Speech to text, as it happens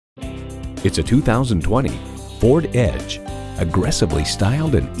It's a 2020 Ford Edge. Aggressively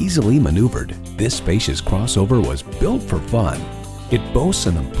styled and easily maneuvered, this spacious crossover was built for fun. It boasts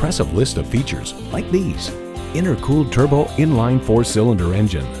an impressive list of features like these: intercooled turbo inline 4-cylinder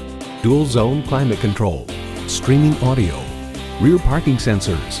engine, dual zone climate control, streaming audio, rear parking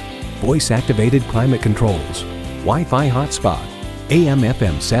sensors, voice activated climate controls, Wi-Fi hotspot,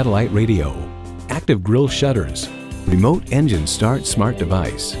 AM/FM satellite radio, active grille shutters, remote engine start smart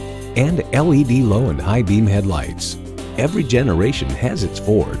device, and LED low and high beam headlights. Every generation has its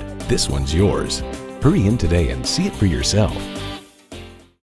Ford. This one's yours. Hurry in today and see it for yourself.